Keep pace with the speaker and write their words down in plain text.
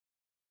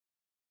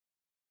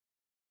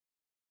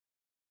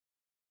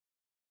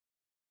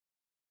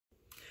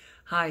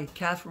Hi,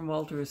 Katherine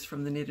Walters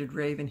from the Knitted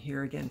Raven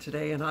here again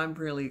today, and I'm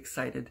really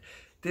excited.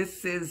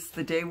 This is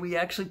the day we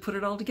actually put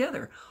it all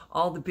together.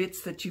 All the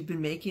bits that you've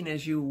been making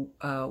as you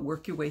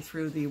work your way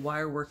through the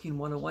Wire Working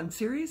 101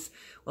 series.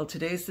 Well,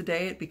 today's the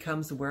day it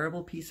becomes a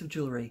wearable piece of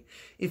jewelry.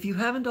 If you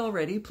haven't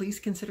already, please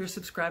consider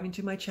subscribing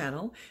to my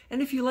channel.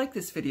 And if you like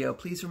this video,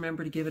 please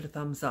remember to give it a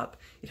thumbs up.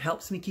 It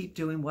helps me keep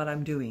doing what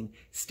I'm doing.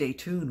 Stay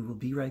tuned, we'll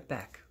be right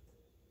back.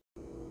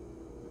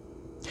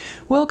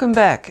 Welcome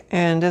back,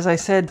 and as I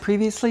said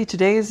previously,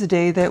 today is the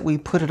day that we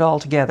put it all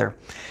together.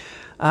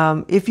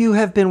 If you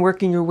have been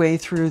working your way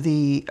through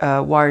the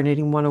Wire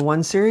Knitting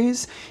 101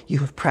 series, you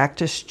have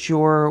practiced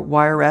your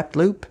wire wrapped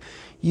loop,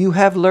 you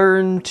have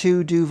learned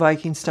to do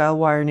Viking style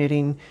wire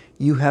knitting,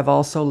 you have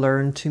also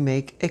learned to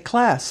make a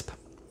clasp.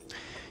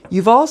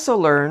 You've also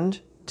learned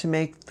to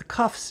make the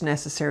cuffs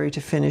necessary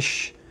to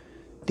finish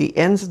the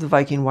ends of the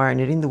Viking wire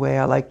knitting the way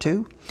I like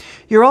to.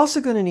 You're also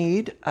going to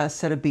need a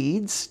set of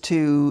beads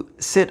to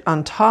sit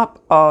on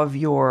top of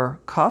your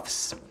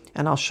cuffs,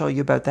 and I'll show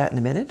you about that in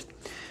a minute.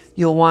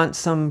 You'll want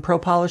some pro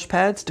polish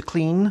pads to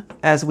clean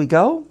as we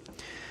go.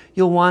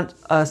 You'll want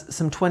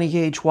some 20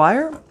 gauge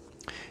wire.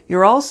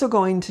 You're also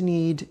going to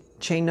need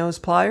round nose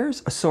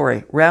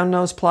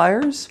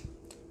pliers,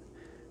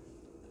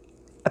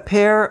 a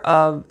pair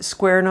of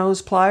square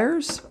nose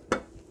pliers,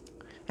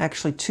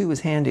 actually two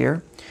is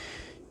handier,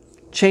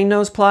 chain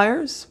nose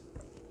pliers,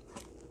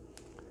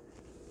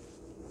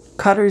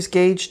 cutter's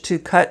gauge to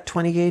cut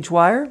 20 gauge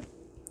wire.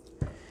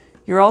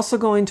 You're also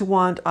going to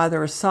want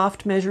either a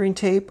soft measuring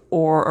tape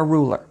or a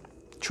ruler.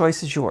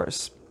 Choice is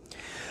yours.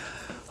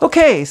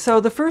 Okay, so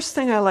the first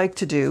thing I like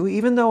to do,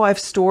 even though I've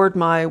stored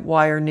my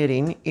wire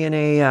knitting in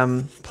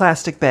a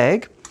plastic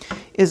bag,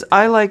 is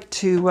I like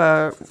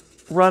to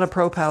run a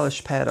pro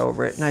polish pad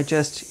over it, and I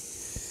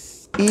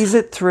just ease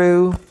it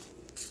through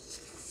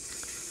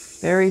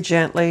very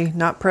gently,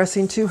 not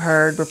pressing too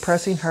hard, but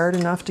pressing hard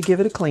enough to give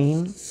it a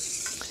clean.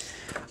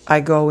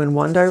 I go in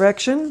one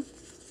direction,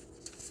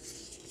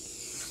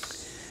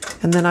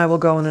 and then I will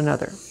go in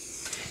another.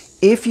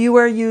 If you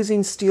are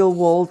using steel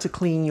wool to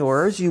clean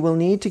yours, you will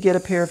need to get a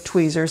pair of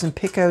tweezers and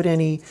pick out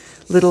any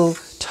little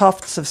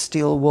tufts of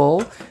steel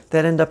wool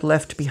that end up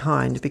left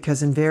behind,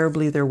 because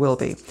invariably there will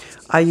be.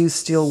 I used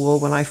steel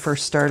wool when I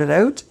first started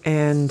out,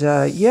 and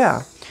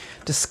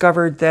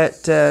discovered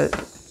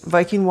that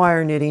Viking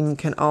wire knitting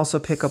can also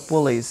pick up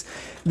woolies.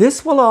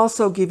 This will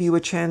also give you a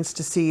chance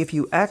to see if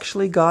you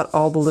actually got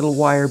all the little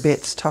wire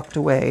bits tucked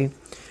away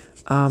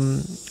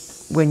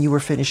when you were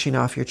finishing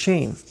off your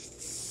chain.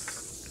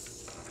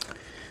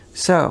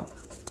 So,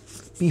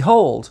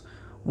 behold,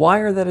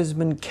 wire that has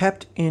been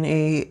kept in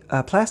a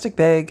plastic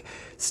bag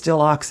still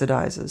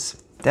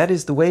oxidizes. That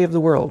is the way of the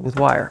world with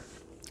wire.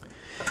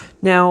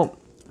 Now,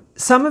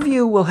 some of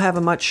you will have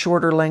a much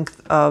shorter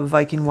length of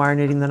Viking wire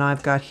knitting than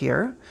I've got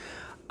here.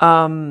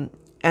 And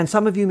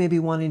some of you may be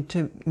wanting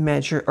to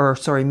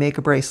make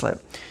a bracelet.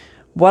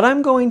 What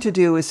I'm going to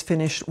do is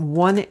finish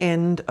one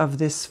end of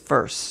this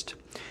first,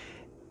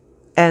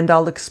 and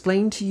I'll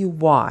explain to you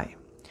why.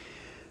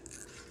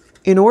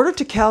 In order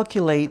to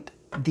calculate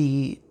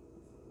the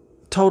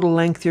total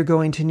length you're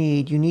going to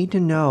need, you need to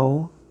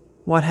know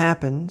what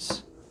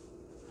happens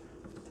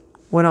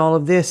when all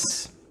of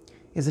this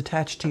is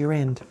attached to your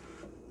end.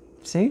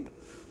 See?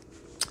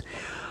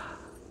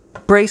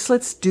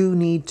 Bracelets do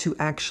need to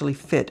actually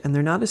fit, and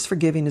they're not as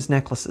forgiving as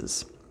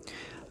necklaces.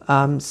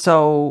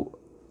 So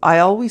I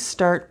always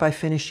start by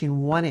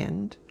finishing one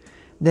end.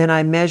 Then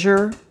I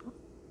measure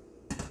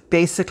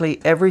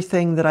basically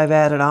everything that I've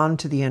added on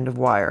to the end of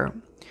wire.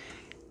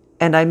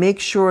 And I make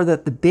sure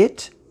that the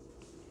bit,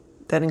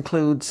 that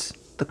includes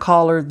the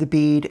collar, the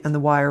bead, and the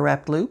wire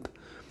wrapped loop,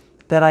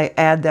 that I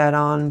add that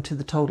on to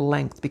the total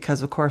length,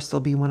 because of course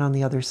there'll be one on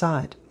the other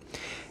side.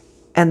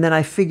 And then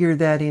I figure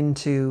that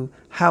into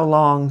how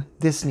long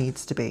this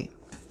needs to be.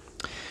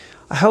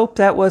 I hope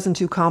that wasn't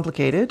too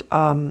complicated.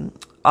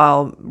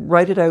 I'll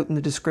write it out in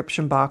the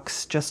description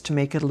box just to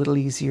make it a little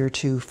easier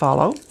to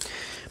follow.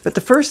 But the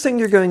first thing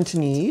you're going to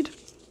need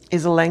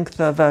is a length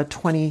of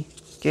 20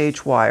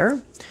 gauge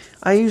wire.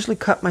 I usually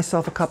cut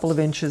myself a couple of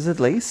inches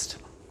at least.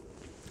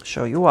 I'll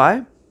show you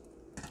why.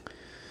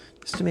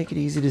 Just to make it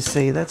easy to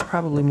see, that's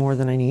probably more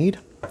than I need.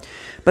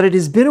 But it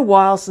has been a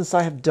while since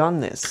I have done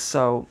this,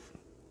 so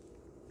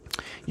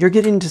you're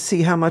getting to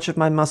see how much of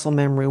my muscle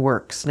memory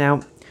works.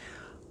 Now,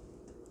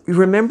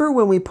 remember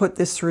when we put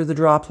this through the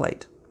draw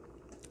plate?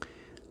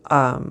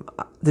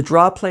 The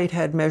draw plate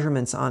had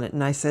measurements on it,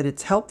 and I said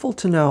it's helpful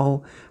to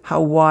know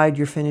how wide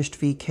your finished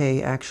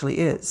VK actually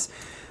is,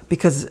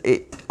 because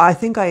I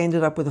think I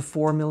ended up with a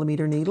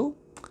 4mm needle,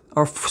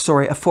 or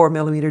sorry, a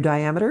 4mm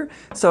diameter.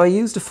 So I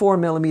used a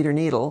 4mm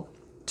needle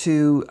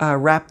to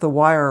wrap the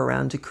wire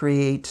around to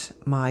create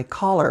my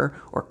collar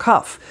or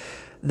cuff.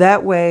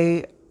 That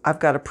way, I've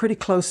got a pretty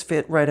close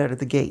fit right out of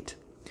the gate.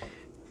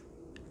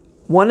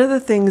 One of the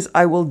things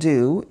I will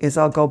do is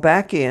I'll go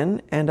back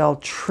in and I'll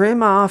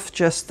trim off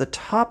just the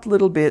top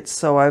little bit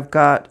so I've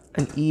got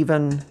an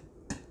even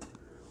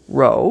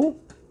row.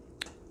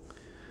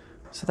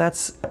 So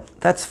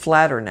that's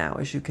flatter now,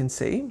 as you can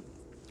see.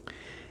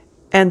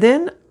 And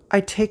then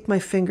I take my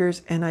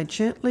fingers and I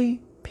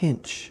gently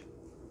pinch.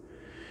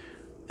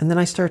 And then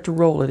I start to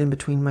roll it in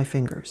between my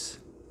fingers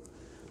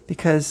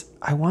because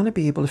I want to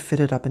be able to fit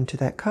it up into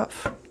that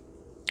cuff.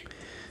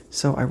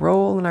 So I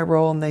roll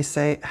and they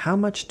say, how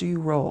much do you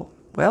roll?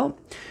 Well,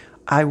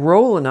 I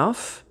roll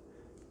enough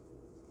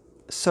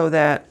so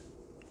that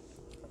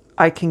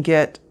I can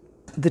get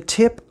the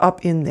tip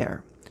up in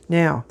there.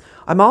 Now,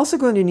 I'm also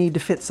going to need to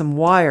fit some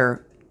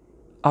wire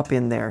up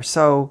in there.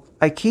 So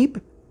I keep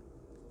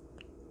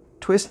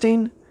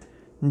twisting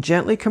and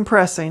gently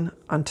compressing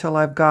until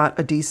I've got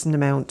a decent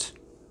amount,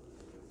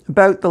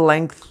 about the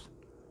length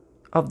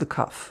of the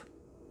cuff.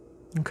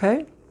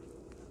 Okay?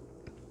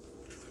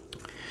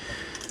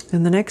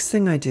 And the next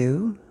thing I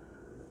do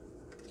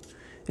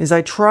is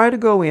I try to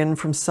go in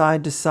from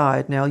side to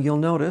side. Now you'll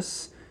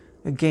notice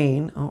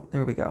again, oh,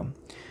 there we go.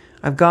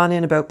 I've gone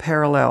in about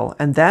parallel,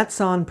 and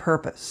that's on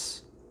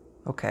purpose.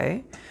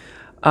 Okay?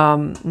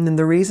 And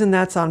the reason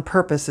that's on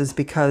purpose is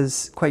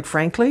because, quite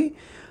frankly,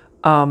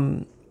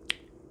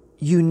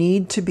 you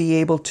need to be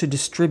able to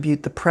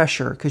distribute the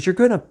pressure because you're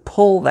going to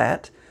pull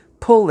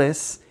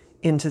this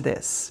into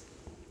this.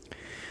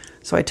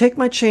 So I take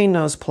my chain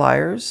nose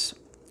pliers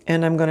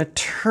and I'm going to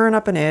turn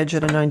up an edge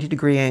at a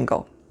 90-degree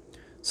angle.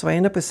 So I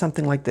end up with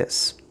something like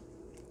this.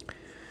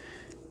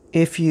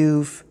 If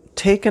you've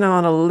taken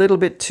on a little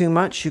bit too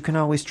much, you can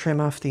always trim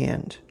off the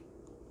end.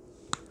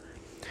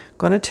 I'm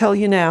going to tell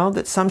you now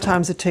that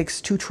sometimes it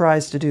takes 2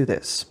 tries to do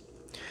this.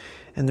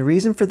 And the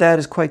reason for that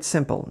is quite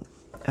simple.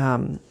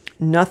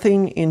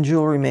 Nothing in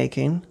jewelry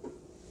making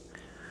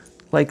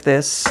like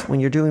this, when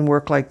you're doing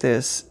work like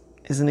this,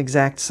 is an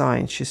exact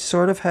science. You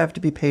sort of have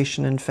to be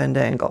patient and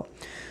fandangle.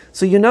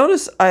 So you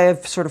notice I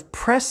have sort of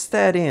pressed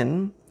that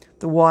in,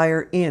 the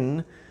wire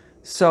in,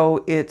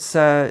 so it's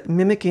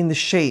mimicking the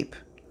shape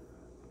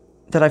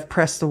that I've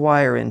pressed the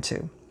wire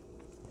into.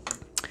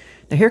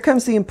 Now here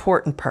comes the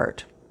important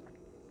part.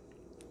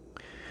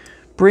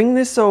 Bring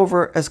this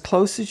over as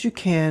close as you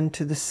can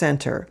to the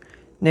center.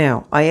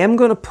 Now, I am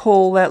going to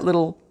pull that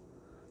little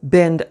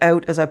bend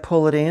out as I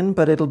pull it in,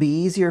 but it'll be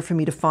easier for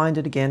me to find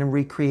it again and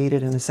recreate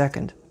it in a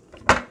second.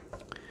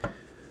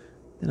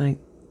 Then I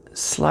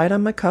slide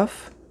on my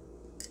cuff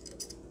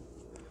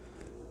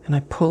and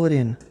I pull it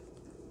in.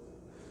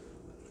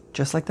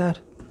 Just like that.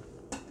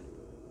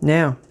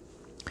 Now,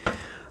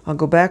 I'll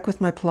go back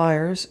with my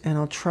pliers and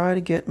I'll try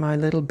to get my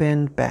little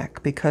bend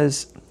back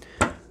because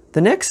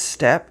the next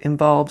step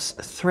involves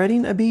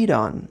threading a bead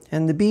on.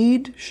 And the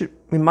bead,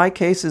 in my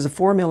case, is a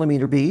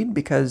 4mm bead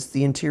because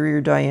the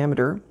interior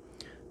diameter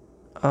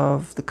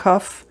of the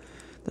cuff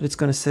that it's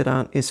going to sit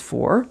on is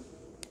 4.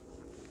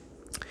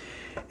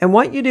 And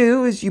what you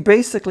do is you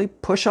basically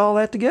push all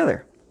that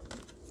together.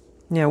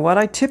 Now, what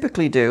I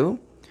typically do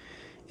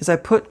is I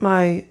put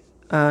my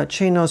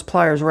chain nose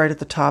pliers right at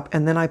the top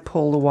and then I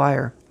pull the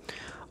wire.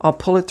 I'll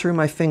pull it through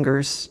my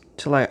fingers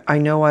till I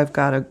know I've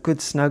got a good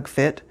snug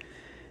fit.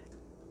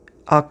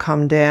 I'll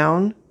come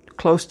down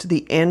close to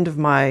the end of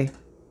my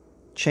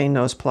chain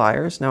nose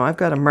pliers. Now I've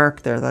got a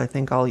mark there that I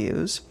think I'll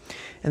use.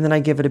 And then I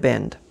give it a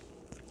bend.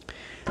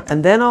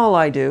 And then all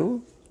I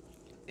do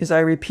is I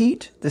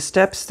repeat the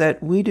steps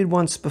that we did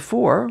once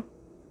before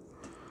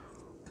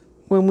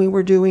when we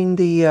were doing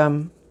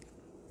the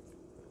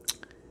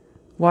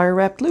wire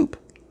wrapped loop.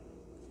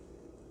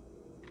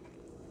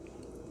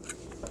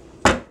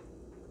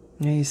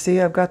 Now you see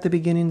I've got the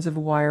beginnings of a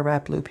wire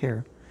wrap loop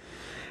here.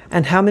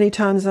 And how many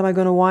times am I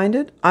going to wind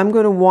it? I'm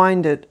going to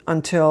wind it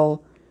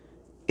until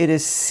it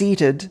is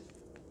seated.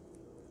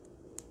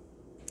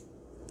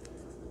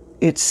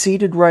 It's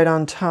seated right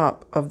on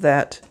top of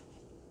that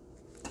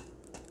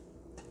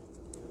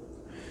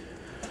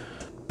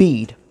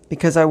bead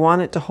because I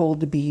want it to hold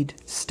the bead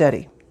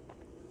steady.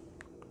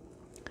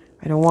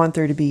 I don't want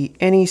there to be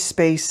any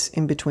space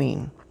in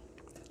between.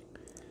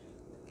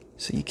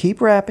 So you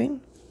keep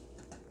wrapping.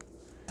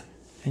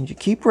 And you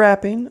keep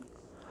wrapping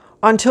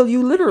until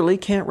you literally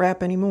can't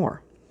wrap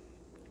anymore.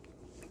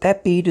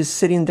 That bead is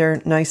sitting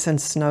there nice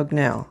and snug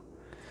now.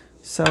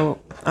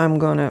 So I'm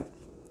going to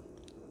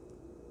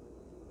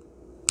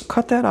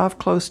cut that off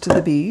close to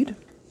the bead.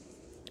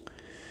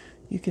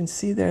 You can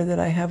see there that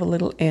I have a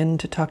little end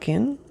to tuck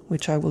in,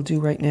 which I will do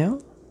right now.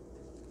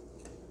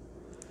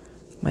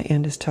 My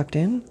end is tucked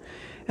in.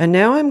 And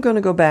now I'm going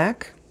to go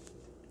back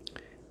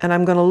and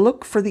I'm going to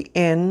look for the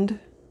end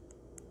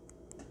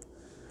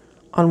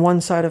on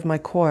one side of my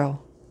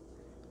coil.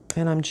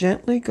 And I'm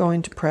gently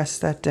going to press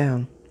that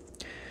down.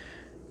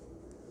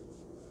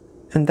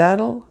 And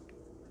that'll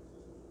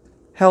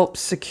help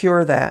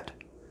secure that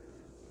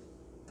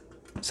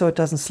so it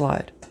doesn't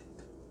slide.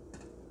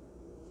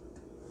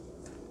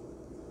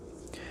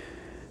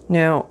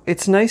 Now,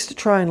 it's nice to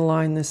try and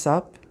line this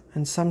up,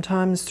 and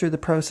sometimes through the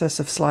process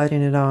of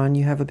sliding it on,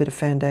 you have a bit of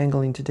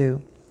fandangling to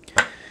do.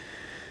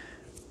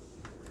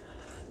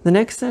 The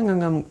next thing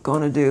I'm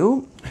going to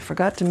do, I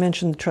forgot to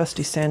mention the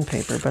trusty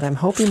sandpaper, but I'm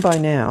hoping by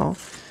now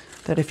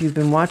that if you've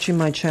been watching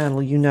my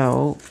channel, you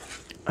know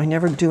I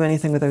never do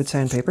anything without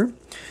sandpaper.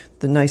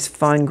 The nice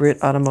fine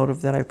grit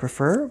automotive that I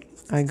prefer.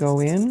 I go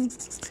in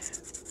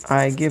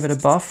I give it a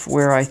buff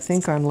where I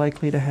think I'm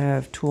likely to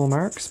have tool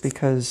marks,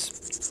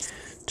 because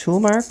tool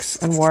marks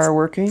and wire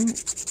working,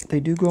 they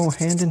do go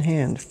hand in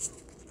hand.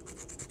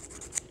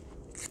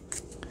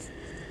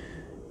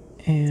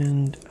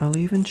 And I'll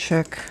even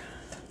check.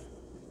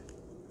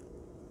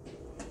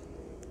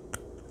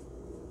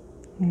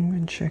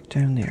 Even check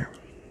down there.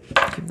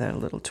 Give that a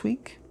little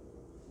tweak.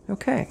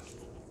 Okay.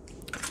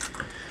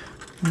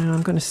 Now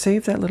I'm going to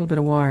save that little bit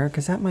of wire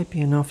because that might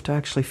be enough to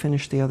actually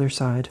finish the other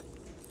side.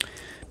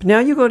 But now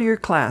you go to your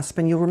clasp,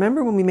 and you'll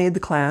remember when we made the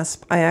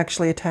clasp, I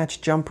actually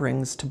attached jump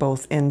rings to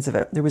both ends of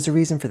it. There was a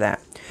reason for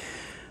that.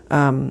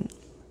 I'm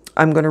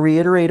going to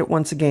reiterate it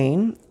once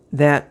again,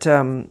 that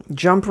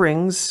jump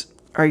rings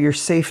are your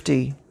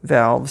safety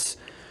valves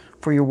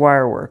for your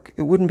wire work.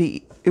 It wouldn't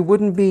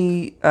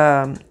be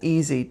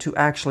easy to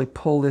actually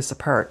pull this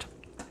apart.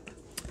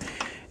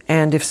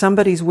 And if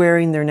somebody's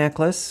wearing their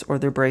necklace or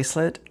their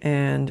bracelet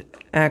and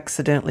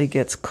accidentally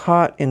gets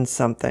caught in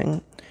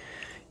something,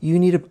 you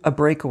need a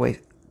breakaway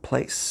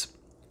place.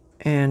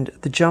 And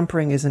the jump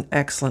ring is an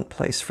excellent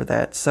place for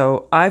that.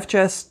 So I've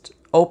just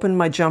opened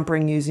my jump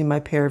ring using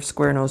my pair of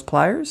square nose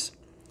pliers.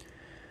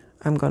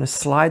 I'm going to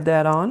slide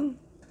that on.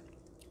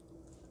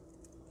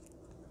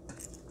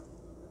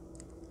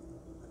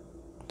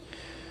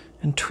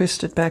 And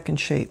twist it back in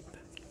shape.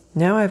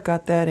 Now I've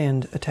got that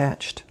end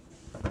attached.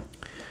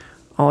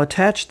 I'll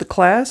attach the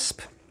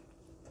clasp.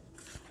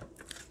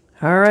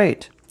 All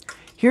right.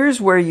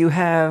 Here's where you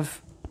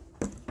have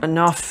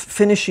enough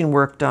finishing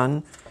work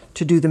done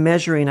to do the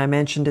measuring I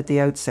mentioned at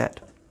the outset.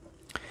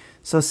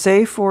 So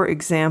say, for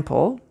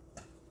example,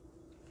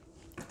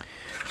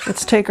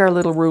 let's take our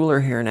little ruler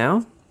here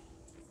now.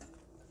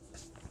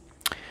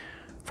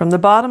 From the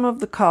bottom of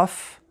the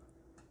cuff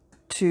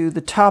to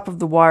the top of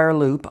the wire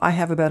loop, I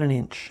have about 1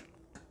 inch.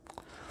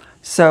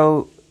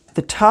 So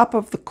the top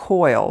of the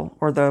coil,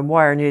 or the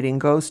wire knitting,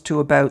 goes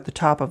to about the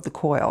top of the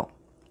coil.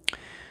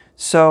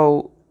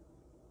 So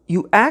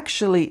you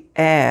actually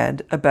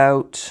add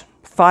about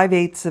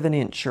 5/8 of an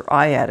inch, or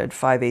I added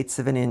 5/8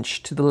 of an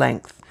inch to the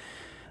length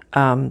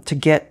to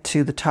get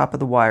to the top of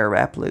the wire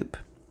wrap loop.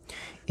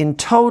 In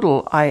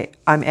total,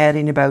 I'm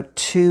adding about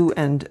 2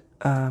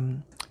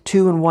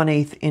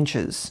 1/8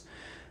 inches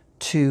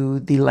to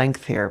the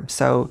length here.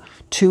 So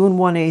 2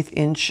 1/8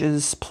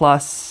 inches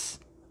plus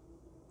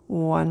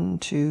 1,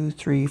 2,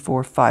 3,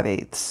 4,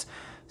 5/8.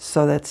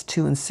 So that's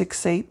 2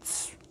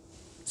 6/8.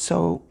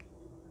 So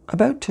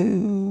about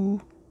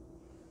 2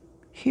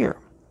 here.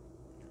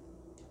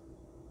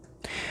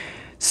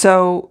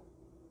 So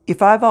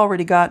if I've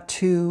already got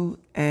 2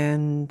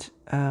 and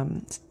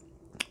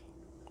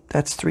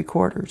that's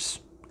 3/4.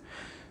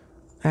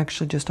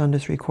 Actually just under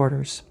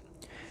 3/4.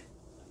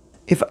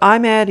 If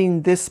I'm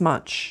adding this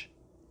much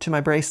to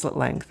my bracelet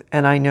length,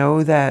 and I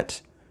know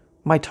that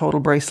my total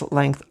bracelet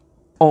length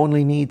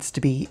only needs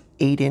to be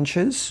 8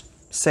 inches,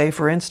 say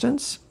for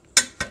instance,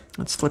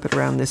 let's flip it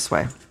around this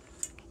way.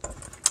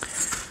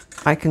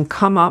 I can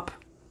come up.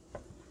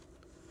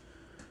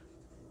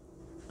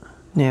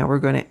 Now we're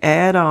going to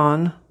add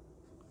on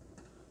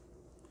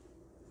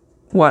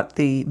what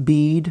the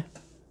bead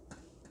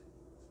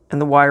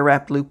and the wire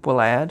wrap loop will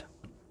add.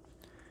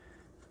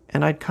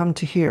 And I'd come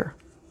to here.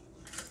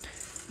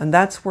 And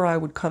that's where I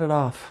would cut it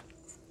off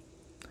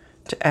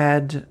to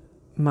add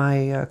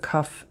my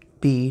cuff,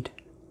 bead,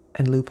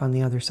 and loop on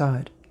the other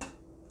side.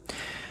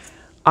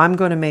 I'm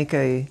going to make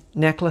a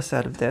necklace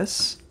out of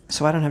this,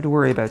 so I don't have to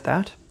worry about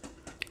that.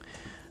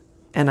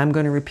 And I'm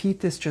going to repeat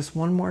this just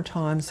one more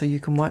time so you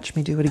can watch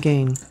me do it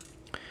again.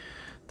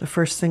 The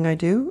first thing I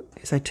do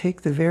is I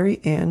take the very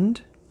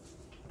end,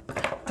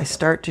 I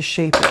start to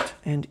shape it,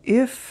 and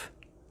if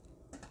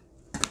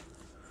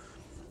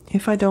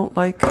I don't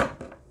like,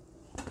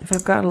 if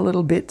I've got a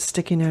little bit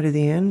sticking out of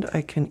the end,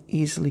 I can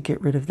easily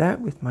get rid of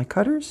that with my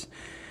cutters.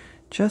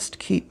 Just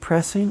keep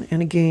pressing,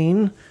 and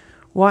again,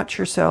 watch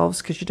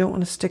yourselves because you don't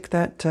want to stick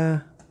that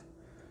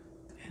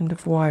end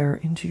of wire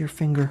into your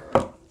finger.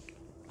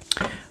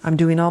 I'm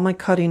doing all my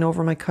cutting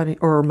over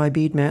my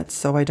bead mats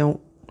so I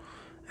don't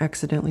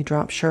accidentally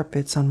drop sharp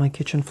bits on my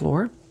kitchen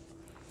floor.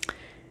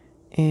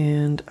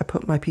 And I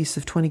put my piece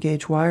of 20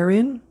 gauge wire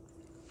in,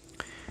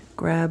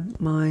 grab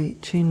my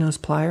chain nose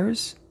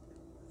pliers,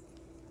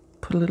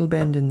 put a little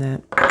bend in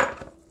that.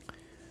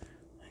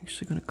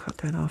 Actually going to cut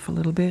that off a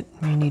little bit.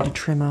 May need to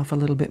trim off a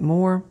little bit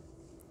more.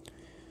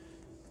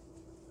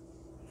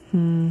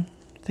 I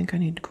think I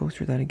need to go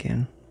through that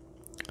again.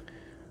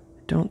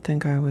 Don't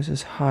think I was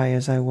as high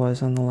as I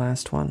was on the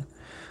last one.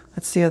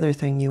 That's the other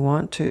thing you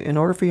want to, in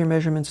order for your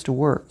measurements to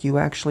work, you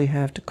actually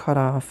have to cut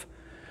off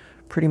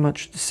pretty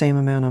much the same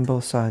amount on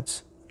both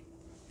sides.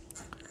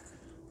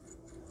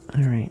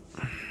 All right.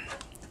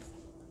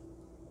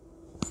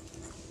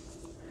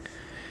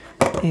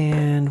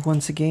 And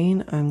once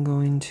again, I'm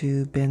going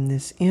to bend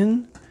this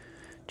in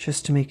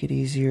just to make it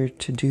easier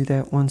to do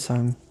that once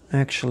I'm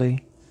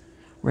actually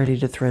ready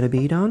to thread a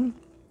bead on.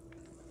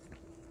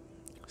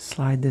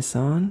 Slide this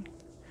on.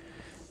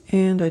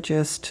 And I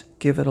just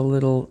give it a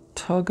little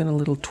tug and a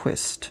little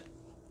twist.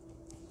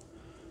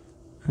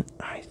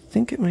 I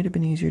think it might have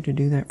been easier to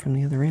do that from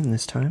the other end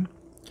this time.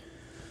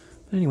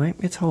 But anyway,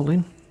 it's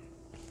holding.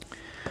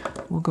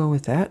 We'll go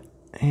with that.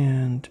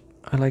 And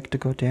I like to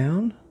go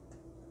down.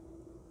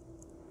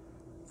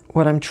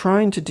 What I'm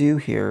trying to do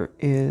here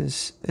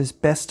is, as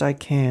best I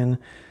can,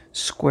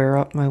 square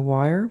up my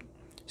wire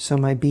so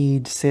my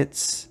bead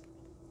sits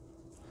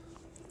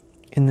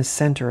in the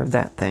center of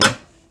that thing,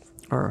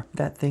 or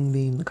that thing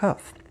being the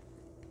cuff.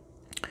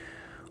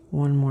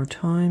 One more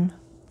time,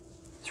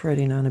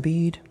 threading on a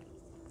bead,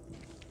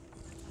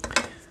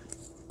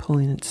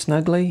 pulling it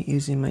snugly,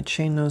 using my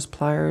chain nose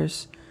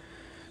pliers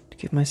to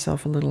give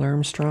myself a little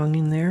Armstrong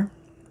in there.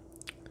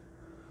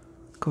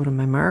 Go to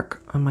my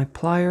mark on my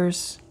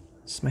pliers.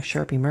 This is my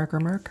Sharpie marker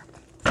mark.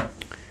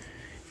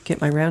 Get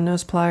my round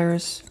nose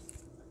pliers,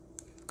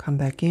 come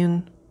back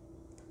in,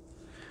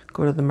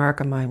 go to the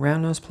mark on my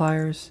round nose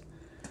pliers,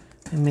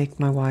 and make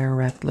my wire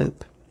wrap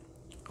loop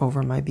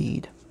over my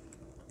bead.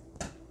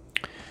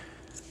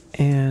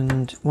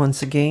 And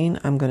once again,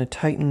 I'm going to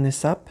tighten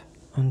this up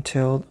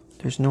until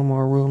there's no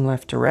more room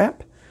left to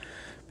wrap,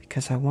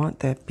 because I want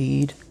that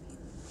bead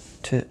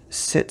to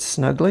sit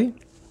snugly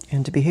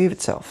and to behave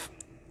itself.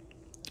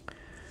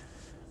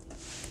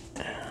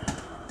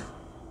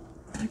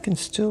 I can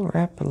still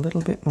wrap a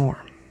little bit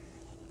more.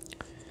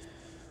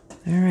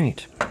 All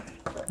right,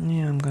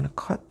 now I'm going to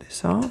cut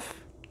this off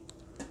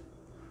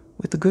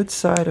with the good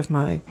side of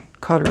my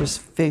cutters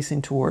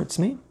facing towards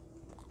me.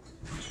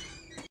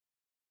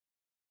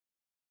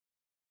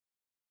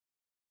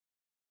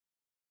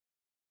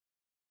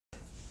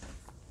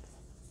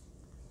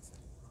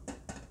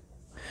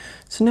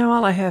 So now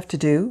all I have to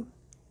do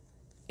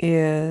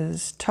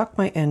is tuck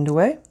my end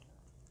away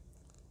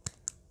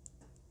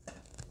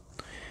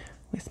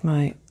with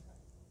my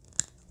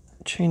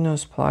chain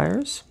nose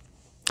pliers.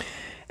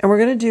 And we're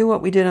going to do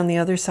what we did on the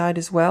other side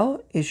as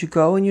well, is you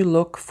go and you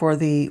look for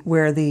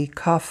where the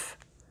cuff,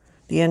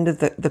 the end of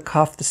the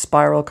cuff, the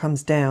spiral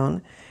comes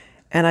down,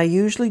 and I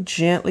usually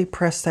gently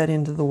press that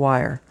into the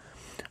wire.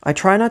 I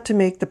try not to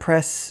make the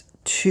press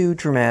too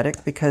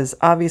dramatic, because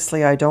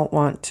obviously I don't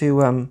want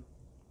to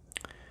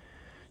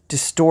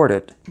distort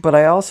it, but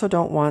I also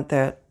don't want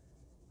that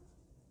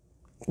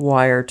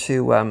wire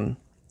to,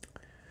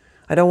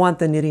 I don't want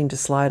the knitting to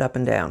slide up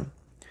and down.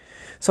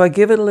 So I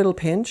give it a little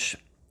pinch,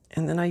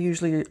 and then I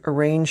usually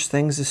arrange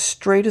things as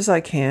straight as I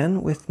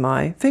can with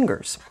my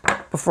fingers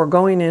before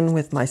going in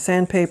with my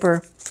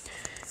sandpaper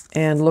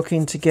and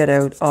looking to get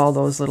out all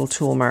those little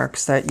tool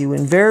marks that you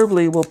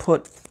invariably will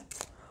put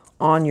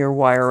on your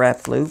wire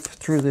wrap loop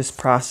through this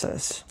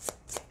process.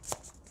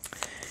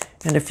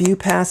 And a few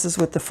passes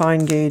with the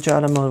fine gauge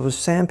automotive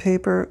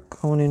sandpaper,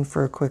 going in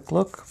for a quick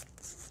look.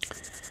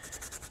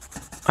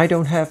 I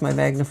don't have my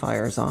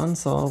magnifiers on,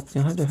 so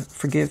you'll have to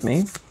forgive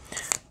me.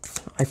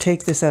 I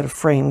take this out of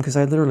frame because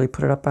I literally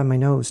put it up by my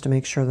nose to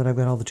make sure that I've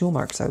got all the tool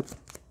marks out.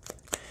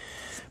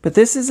 But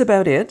this is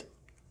about it.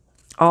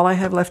 All I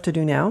have left to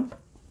do now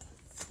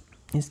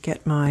is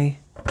get my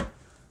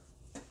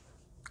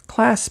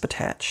clasp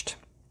attached.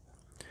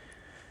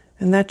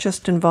 And that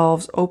just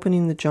involves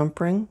opening the jump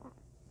ring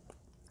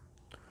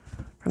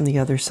from the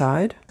other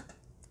side,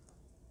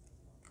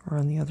 or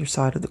on the other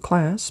side of the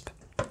clasp,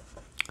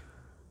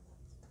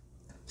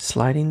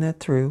 sliding that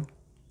through,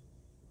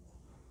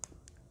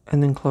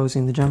 and then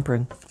closing the jump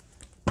ring.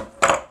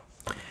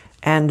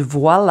 And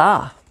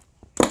voila!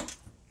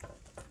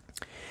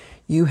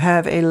 You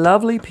have a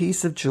lovely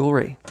piece of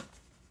jewelry,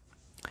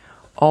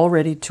 all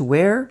ready to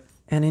wear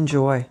and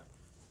enjoy.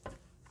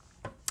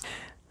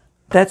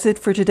 That's it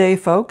for today,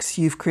 folks.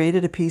 You've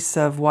created a piece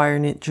of wire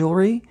knit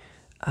jewelry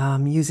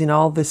using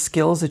all the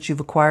skills that you've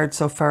acquired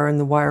so far in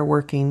the Wire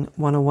Working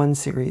 101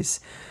 series.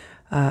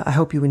 I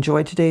hope you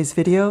enjoyed today's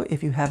video.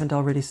 If you haven't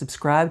already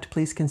subscribed,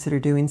 please consider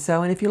doing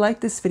so. And if you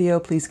like this video,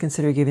 please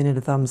consider giving it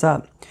a thumbs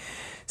up.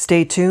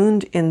 Stay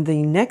tuned. In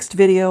the next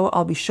video,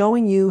 I'll be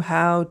showing you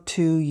how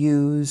to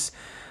use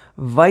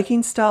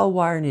Viking style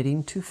wire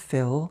knitting to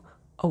fill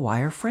a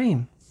wire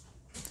frame.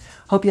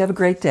 Hope you have a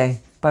great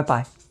day.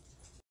 Bye-bye.